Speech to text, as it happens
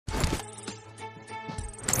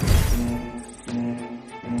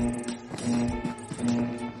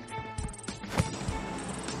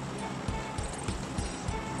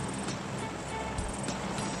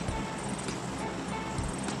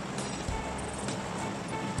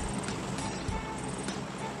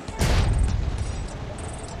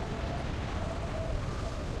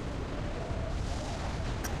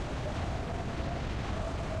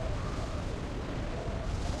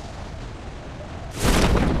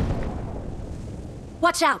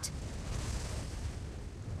Watch out!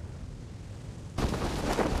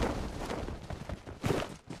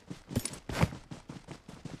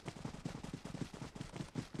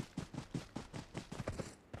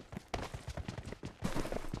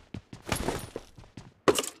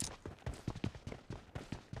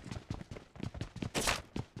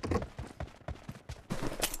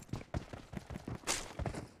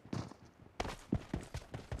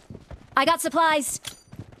 I got supplies.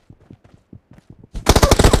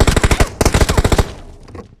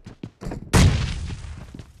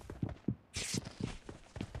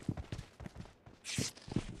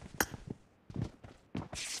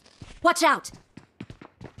 Watch out!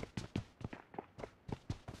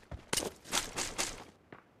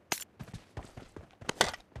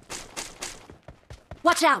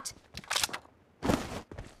 Watch out!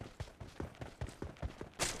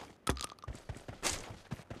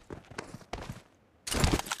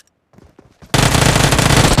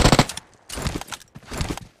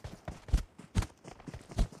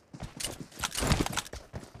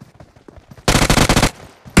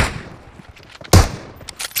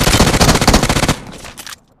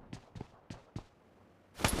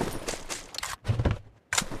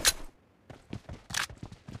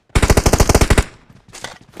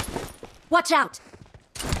 Watch out!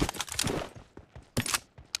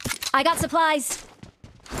 I got supplies.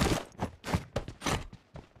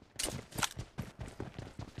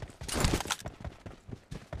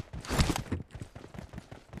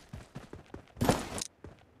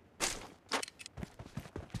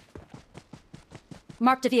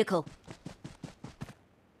 Marked a vehicle.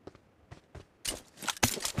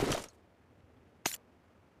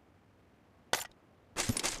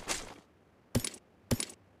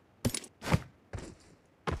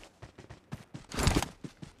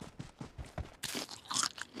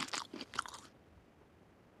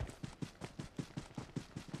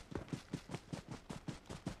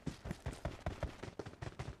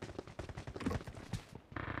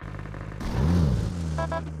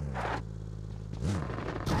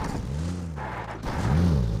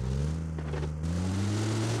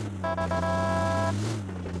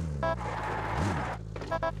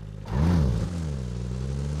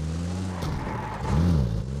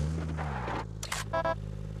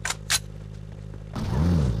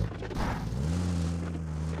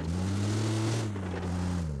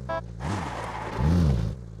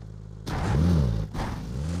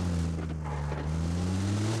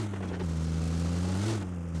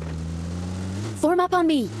 Form up on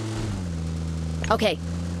me. Okay.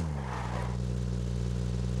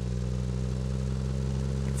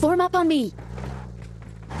 Form up on me.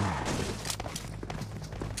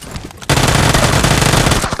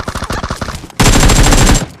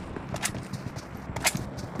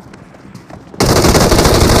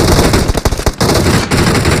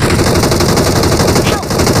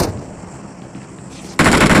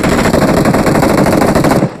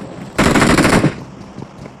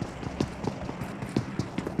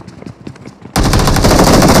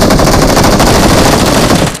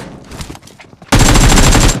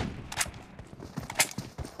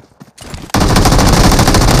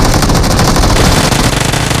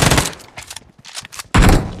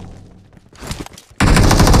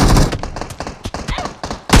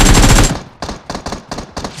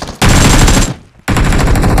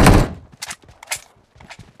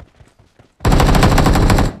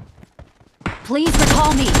 Please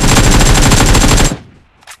recall me.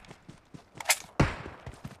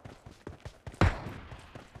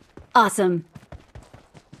 Awesome.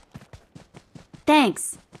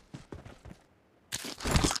 Thanks.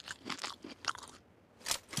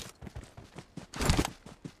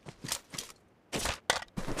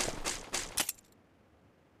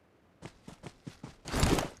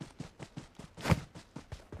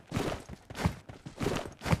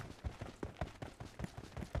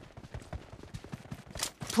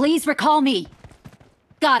 Please recall me.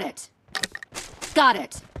 Got it. Got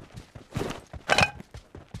it.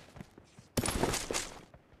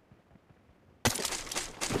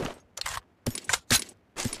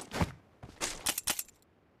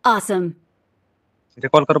 Awesome.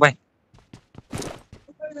 Recall कर भाई.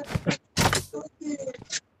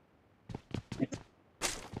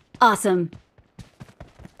 Awesome.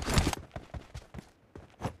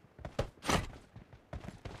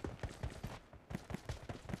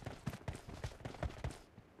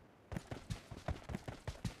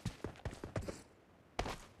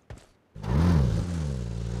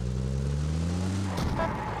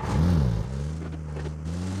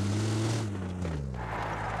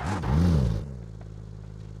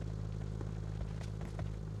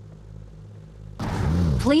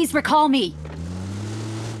 Please recall me.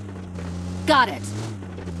 Got it.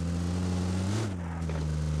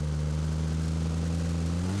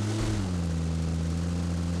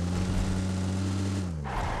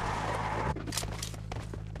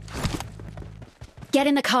 Get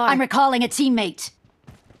in the car. I'm recalling a teammate.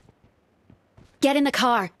 Get in the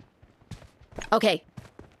car. Okay.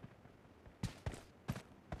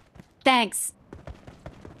 Thanks.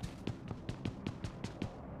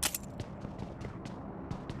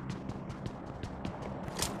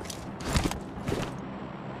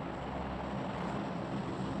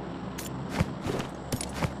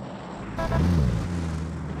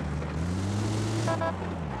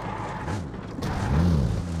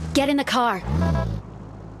 Get in the car.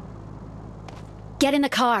 Get in the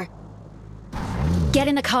car. Get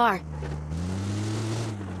in the car.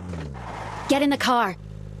 Get in the car.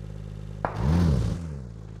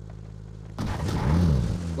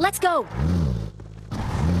 Let's go.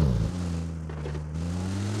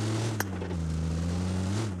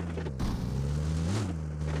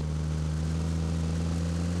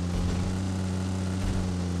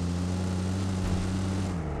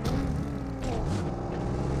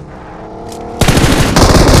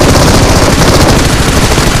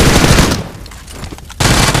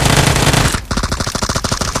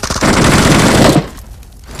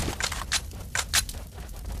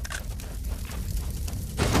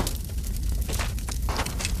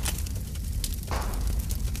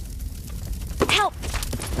 Help!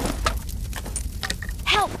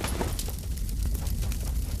 Help!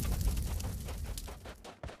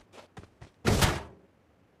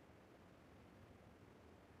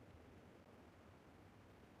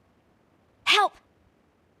 Help!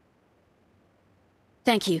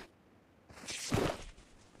 Thank you.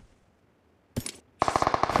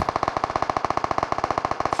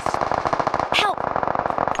 Help!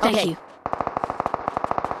 Thank you.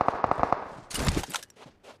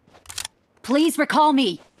 Please recall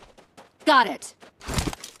me. Got it.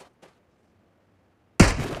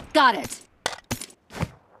 Got it.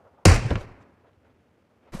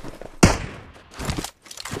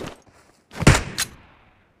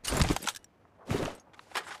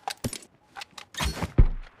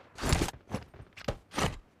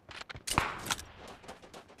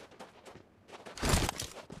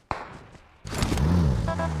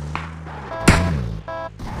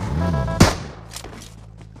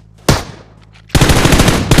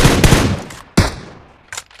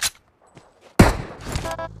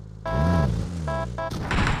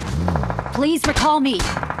 Please recall me.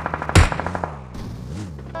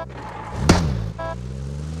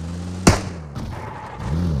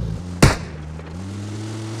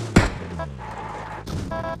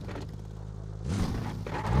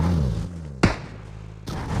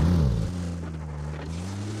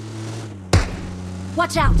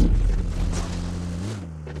 Watch out!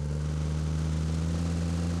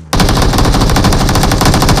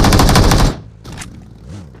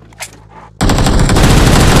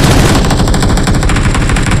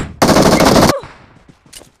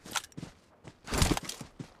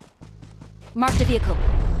 Mark the vehicle.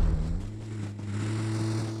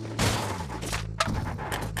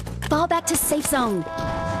 Fall back to safe zone.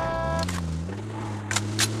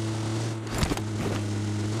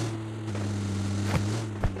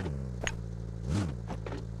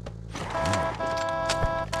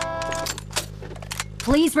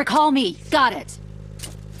 Please recall me. Got it.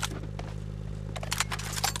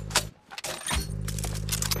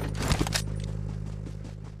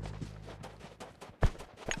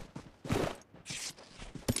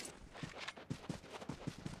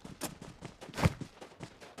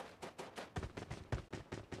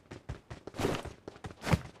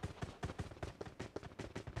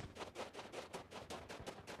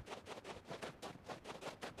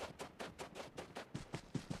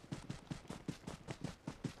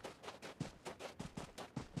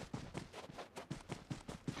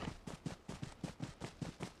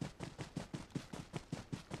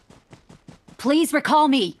 Please recall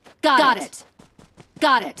me. Got it.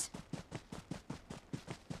 Got it.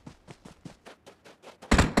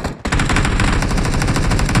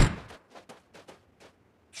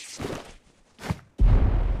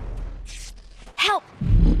 Help!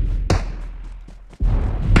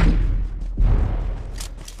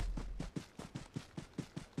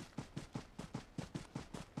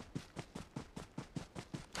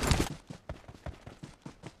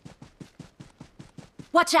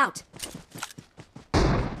 Watch out.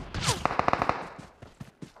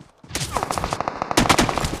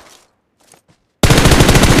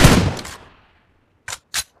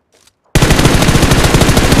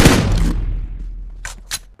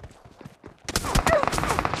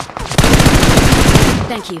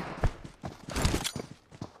 Thank you.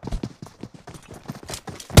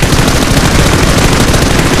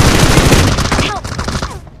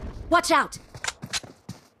 Watch out!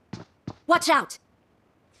 Watch out!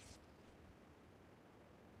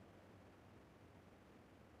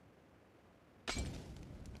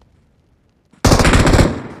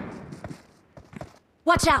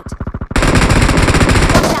 Watch out!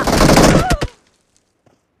 Watch out!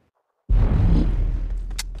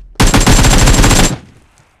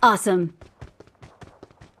 Awesome.